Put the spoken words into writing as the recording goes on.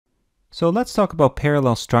So let's talk about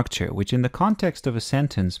parallel structure, which in the context of a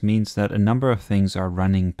sentence means that a number of things are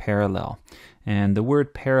running parallel. And the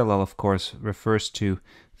word parallel, of course, refers to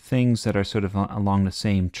things that are sort of along the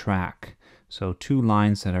same track. So two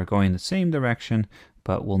lines that are going the same direction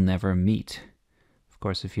but will never meet. Of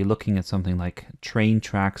course, if you're looking at something like train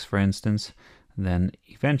tracks, for instance, then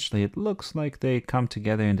eventually it looks like they come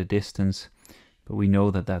together in the distance, but we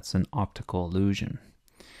know that that's an optical illusion.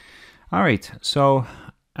 All right, so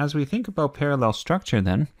as we think about parallel structure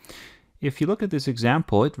then, if you look at this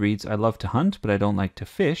example, it reads, I love to hunt, but I don't like to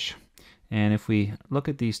fish. And if we look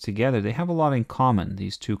at these together, they have a lot in common,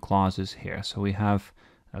 these two clauses here. So we have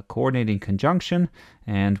a coordinating conjunction,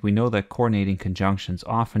 and we know that coordinating conjunctions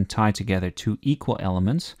often tie together two equal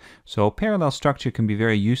elements. So parallel structure can be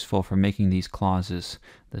very useful for making these clauses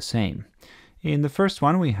the same. In the first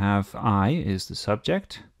one, we have I is the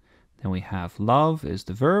subject, then we have love is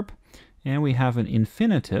the verb, and we have an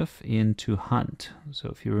infinitive in to hunt. So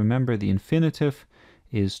if you remember, the infinitive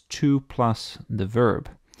is to plus the verb.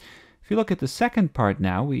 If you look at the second part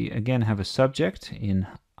now, we again have a subject in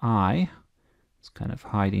I. It's kind of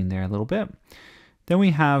hiding there a little bit. Then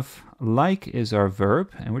we have like is our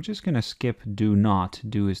verb, and we're just going to skip do not.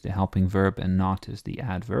 Do is the helping verb and not is the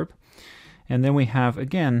adverb. And then we have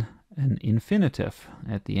again an infinitive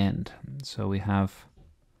at the end. So we have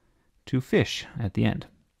to fish at the end.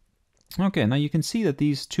 Okay, now you can see that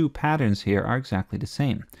these two patterns here are exactly the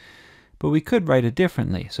same. But we could write it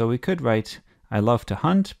differently. So we could write, I love to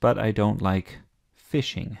hunt, but I don't like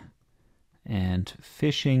fishing. And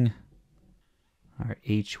fishing, our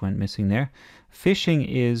H went missing there. Fishing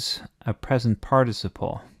is a present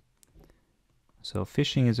participle. So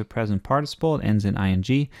fishing is a present participle, it ends in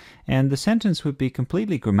ing, and the sentence would be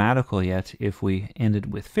completely grammatical yet if we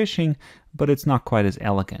ended with fishing, but it's not quite as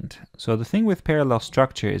elegant. So the thing with parallel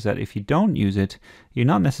structure is that if you don't use it, you're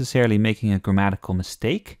not necessarily making a grammatical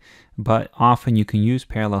mistake, but often you can use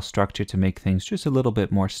parallel structure to make things just a little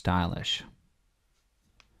bit more stylish.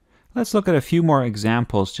 Let's look at a few more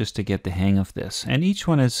examples just to get the hang of this. And each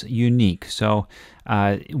one is unique. So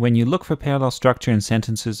when you look for parallel structure in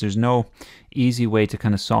sentences, there's no easy way to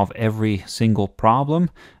kind of solve every single problem.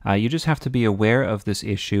 You just have to be aware of this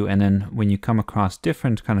issue, and then when you come across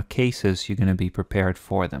different kind of cases, you're going to be prepared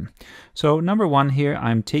for them. So number one here,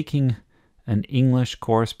 I'm taking an English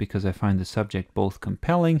course because I find the subject both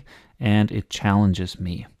compelling and it challenges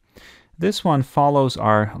me. This one follows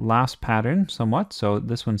our last pattern somewhat. So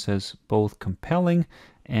this one says both compelling,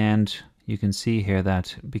 and you can see here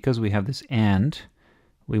that because we have this and,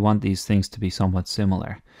 we want these things to be somewhat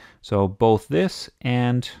similar. So both this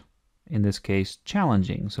and, in this case,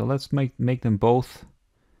 challenging. So let's make them both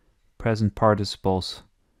present participles.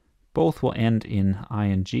 Both will end in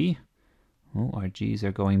ing. Oh, our G's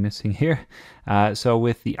are going missing here. So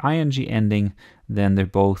with the ing ending, then they're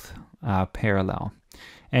both parallel.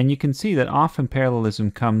 And you can see that often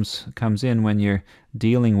parallelism comes in when you're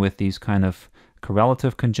dealing with these kind of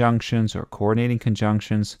correlative conjunctions or coordinating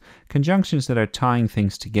conjunctions, conjunctions that are tying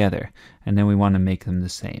things together, and then we want to make them the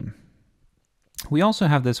same. We also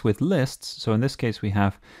have this with lists. So in this case, we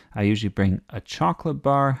have, I usually bring a chocolate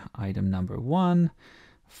bar, item number 1,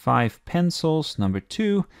 5 pencils, number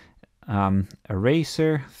 2,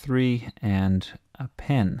 eraser, 3, and a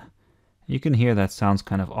pen. You can hear that sounds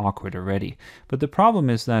kind of awkward already. But the problem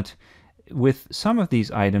is that with some of these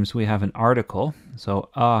items, we have an article. So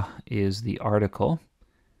is the article.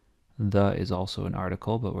 The is also an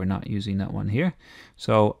article, but we're not using that one here.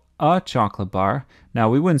 So a chocolate bar. Now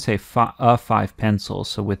we wouldn't say 5 pencils.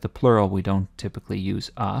 So with the plural, we don't typically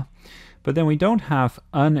use a. But then we don't have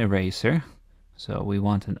an eraser. So we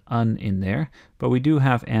want an un in there. But we do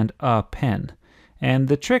have and a pen. And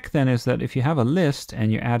the trick then is that if you have a list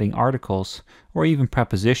and you're adding articles or even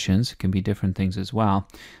prepositions, it can be different things as well,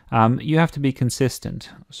 you have to be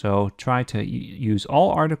consistent. So try to use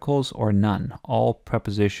all articles or none, all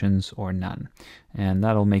prepositions or none, and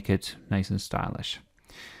that'll make it nice and stylish.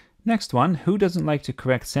 Next one, who doesn't like to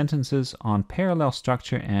correct sentences on parallel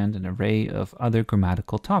structure and an array of other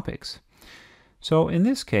grammatical topics? So in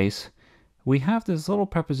this case, we have this little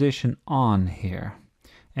preposition on here.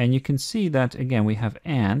 And you can see that, again, we have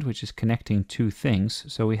and, which is connecting two things.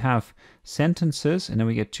 So we have sentences, and then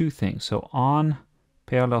we get two things. So on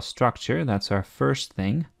parallel structure, that's our first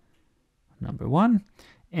thing, number 1.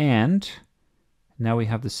 And now we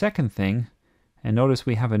have the second thing. And notice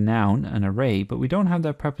we have a noun, an array, but we don't have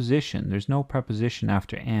that preposition. There's no preposition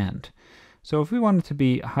after and. So if we wanted to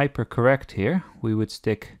be hyper-correct here, we would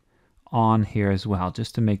stick on here as well,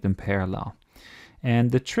 just to make them parallel.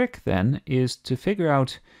 And the trick then is to figure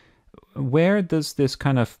out where does this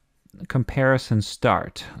kind of comparison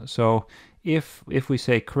start? So if we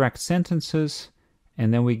say correct sentences,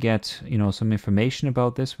 and then we get, some information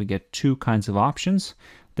about this, we get two kinds of options,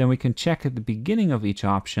 then we can check at the beginning of each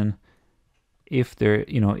option if there,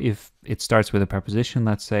 if it starts with a preposition,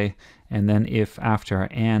 let's say, and then if after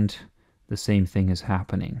and the same thing is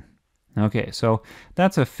happening. Okay, so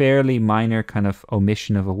that's a fairly minor kind of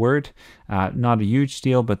omission of a word. Not a huge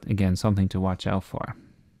deal, but again, something to watch out for.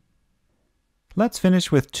 Let's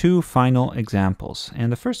finish with two final examples. And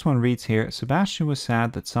the first one reads here, Sebastian was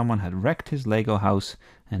sad that someone had wrecked his Lego house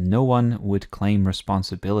and no one would claim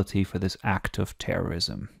responsibility for this act of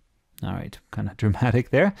terrorism. All right, kind of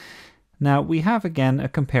dramatic there. Now we have again a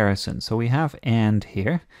comparison. So we have and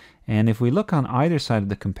here. And if we look on either side of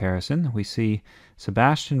the comparison, we see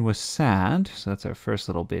Sebastian was sad. So that's our first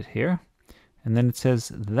little bit here. And then it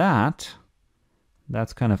says that's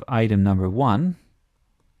kind of item number one.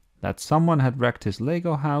 That someone had wrecked his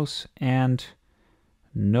Lego house and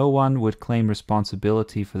no one would claim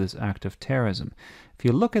responsibility for this act of terrorism. If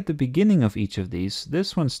you look at the beginning of each of these,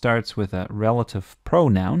 this one starts with a relative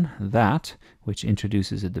pronoun, that, which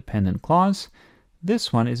introduces a dependent clause.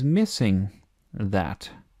 This one is missing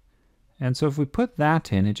that. And so if we put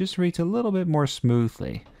that in, it just reads a little bit more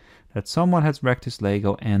smoothly. That someone has wrecked his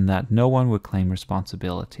Lego and that no one would claim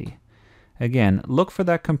responsibility. Again, look for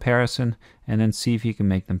that comparison and then see if you can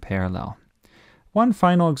make them parallel. One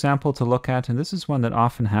final example to look at, and this is one that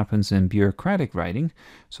often happens in bureaucratic writing.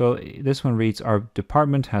 So this one reads, our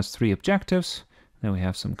department has 3 objectives. Then we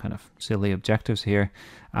have some kind of silly objectives here.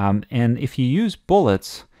 And if you use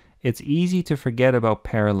bullets, it's easy to forget about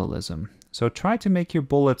parallelism. So try to make your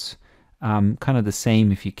bullets kind of the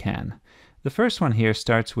same if you can. The first one here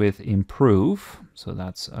starts with improve. So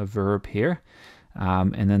that's a verb here.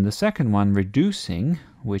 And then the second one, reducing,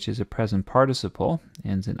 which is a present participle,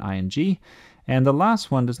 ends in ing. And the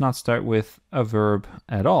last one does not start with a verb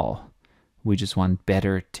at all. We just want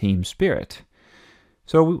better team spirit.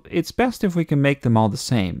 So it's best if we can make them all the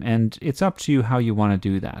same, and it's up to you how you want to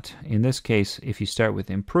do that. In this case, if you start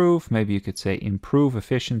with improve, maybe you could say improve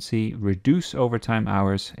efficiency, reduce overtime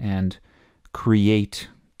hours, and create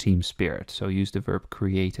team spirit. So use the verb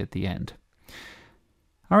create at the end.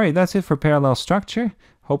 All right, that's it for parallel structure.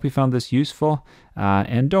 Hope you found this useful.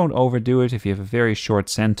 And don't overdo it. If you have a very short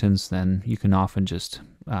sentence, then you can often just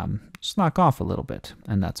knock off a little bit,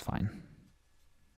 and that's fine.